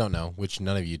those of you who don't know, which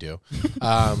none of you do,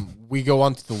 we go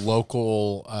onto the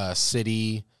local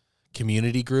city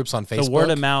community groups on Facebook. The word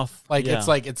of mouth. Like yeah.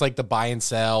 it's like the buy and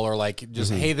sell or like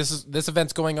just hey this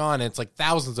event's going on and it's like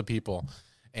thousands of people,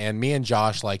 and me and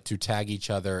Josh like to tag each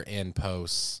other in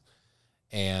posts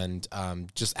and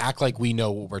just act like we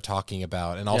know what we're talking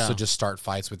about and also Yeah. just start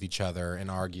fights with each other and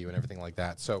argue and everything like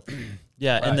that. So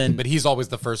yeah, and then but he's always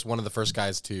one of the first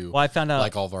guys to I found out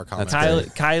like all of our comments.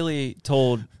 Kylie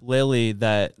told Lily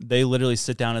that they literally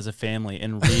sit down as a family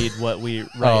and read what we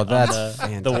write on that's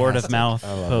the word of mouth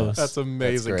post. That's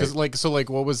amazing. That's Because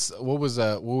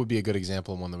what would be a good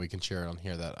example of one that we can share on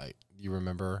here that you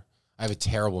remember? I have a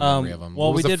terrible memory of them. Well,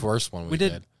 what was we the did first one we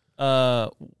did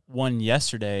one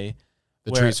yesterday.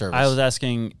 The where tree service. I was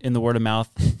asking in the word of mouth,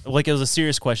 like it was a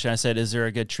serious question. I said, "Is there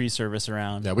a good tree service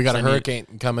around?" Yeah, we got a I need- hurricane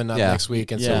coming up next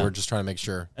week, and Yeah. so we're just trying to make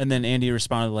sure. And then Andy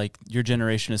responded like, "Your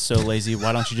generation is so lazy.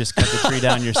 Why don't you just cut the tree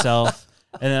down yourself?"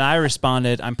 And then I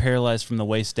responded, I'm paralyzed from the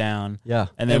waist down. Yeah.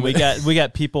 And then we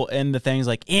got people in the things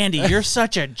like, Andy, you're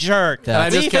such a jerk. And I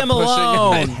just Leave kept him pushing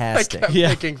alone. I Fantastic. kept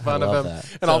making fun of him.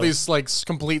 that. And all these like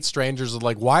complete strangers are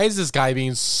like, why is this guy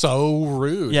being so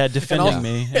rude? Yeah, defending and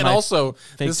me. And my also,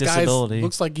 fake this guy disability.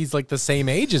 looks like he's like the same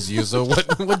age as you. So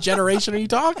what generation are you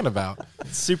talking about?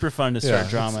 It's super fun to start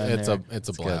drama in It's there.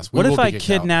 a blast. What We if will I be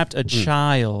kicked out. kidnapped a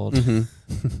child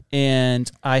and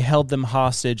I held them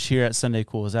hostage here at Sunday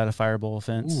Cool? Is that a fireable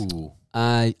offense? Ooh.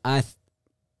 I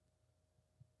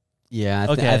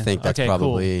think that's Okay,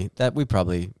 probably that we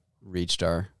probably reached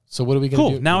our. So what are we going to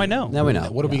Cool. do? Now I know. Now we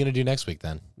know. What are we going to do next week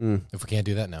then? Mm. If we can't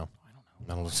do that now?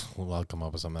 I don't know. Well, I'll come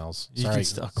up with something else. You Sorry. can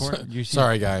still, you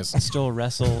Sorry, guys. still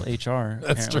wrestle HR.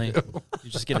 That's apparently. true. You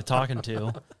just get a talking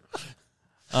to.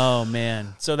 Oh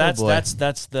man. So that's boy. that's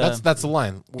the That's the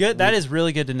line. good. That is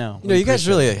really good to know. You know, you guys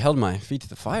really held my feet to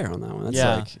the fire on that one. That's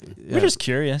Yeah. like, We're just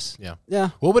curious. Yeah. yeah.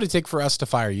 What would it take for us to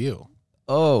fire you?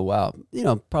 Oh wow. You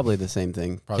know, probably the same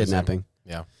thing. Probably the same. Kidnapping.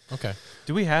 Yeah. Okay.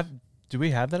 Do we have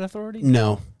that authority?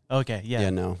 No. Okay. Yeah. Yeah.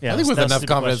 No. Yeah, I think with that's a enough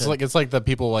stupid confidence, question. it's like the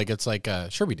people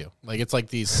sure we do. Like it's like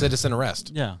the citizen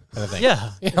arrest Yeah. kind of thing.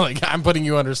 Yeah. Yeah. Like I'm putting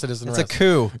you under citizen It's a arrest.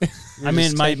 coup. I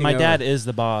mean, my dad is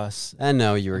the boss. I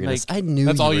know you were gonna. Like, I knew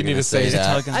that's you all were you need gonna to say is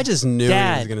that. tug- I just knew he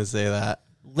Dad. was gonna say that.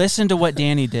 Listen to what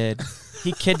Danny did.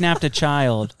 He kidnapped a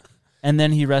child, and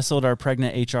then he wrestled our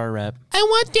pregnant HR rep. I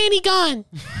want Danny gone.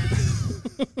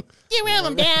 Get rid of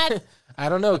him, Dad. I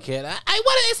don't know, kid. I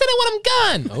said I want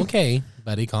him gone. Okay,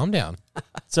 buddy, calm down.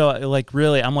 So, like,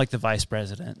 really, I'm like the vice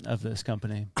president of this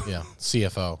company. Yeah.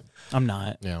 CFO. I'm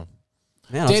not. Yeah.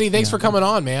 Man, Danny, thanks for coming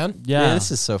on, man. Yeah. Man,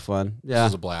 this is so fun. This Yeah.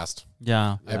 was a blast.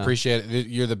 Yeah. I appreciate it.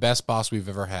 You're the best boss we've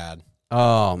ever had.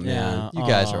 Oh man, Yeah. you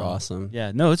guys are Aw. awesome.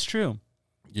 Yeah. No, it's true.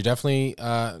 You're definitely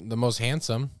the most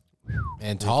handsome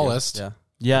and tallest. Yeah.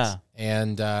 Yeah.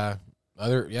 And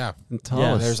other, yeah. And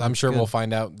tallest. I'm sure Good. we'll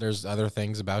find out there's other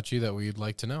things about you that we'd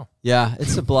like to know. Yeah,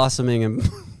 it's a blossoming and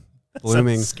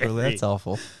blooming. scary. That's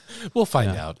awful. We'll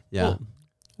find Yeah. out. Yeah.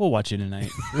 We'll watch you tonight.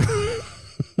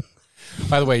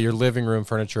 By the way, your living room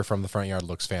furniture from the front yard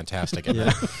looks fantastic.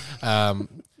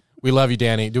 We love you,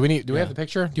 Danny. Do we have the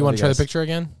picture? Do you want to try the picture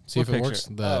again? See What if it picture? works.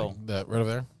 Oh. The right over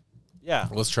there. Yeah.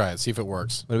 Let's try it. See if it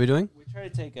works. What are we doing? We try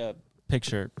to take a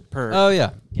picture per. Oh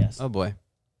yeah. yes. Oh boy.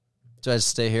 Should I just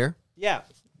stay here? Yeah.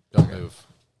 Don't move.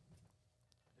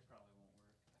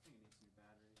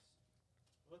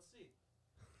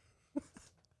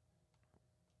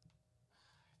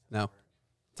 No.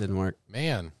 Didn't work.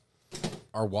 Man,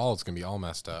 our wallet's gonna be all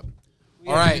messed up.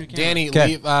 All right, Danny,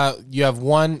 Okay. you have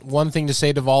one thing to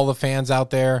say to all the fans out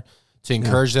there to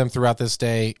encourage them throughout this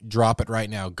day. Drop it right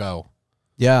now. Go.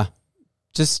 Yeah.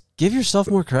 Just give yourself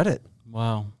more credit.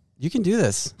 Wow. You can do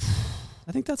this.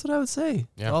 I think that's what I would say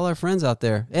Yeah. to all our friends out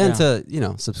there. And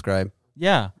to, subscribe.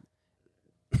 Yeah.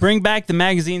 Bring back the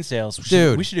magazine sales.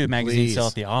 Dude, we should do a magazine please. sale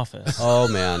at the office. Oh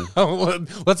man.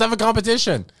 Let's have a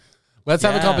competition. Let's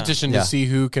have a Yeah. competition to Yeah. see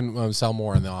who can sell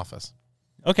more in the office.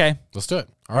 Okay. Let's do it.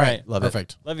 All right. right. Love it.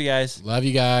 Perfect. Love you guys. Love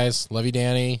you guys. Love you,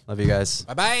 Danny. Love you guys.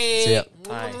 Bye-bye. See ya.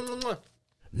 Bye.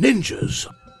 Ninjas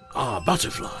are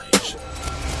butterflies.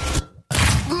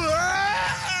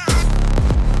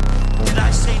 Did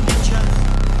I say ninja?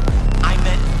 I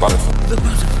meant butterfly. The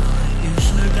butterfly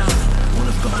is no doubt one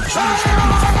of God's most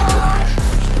beautiful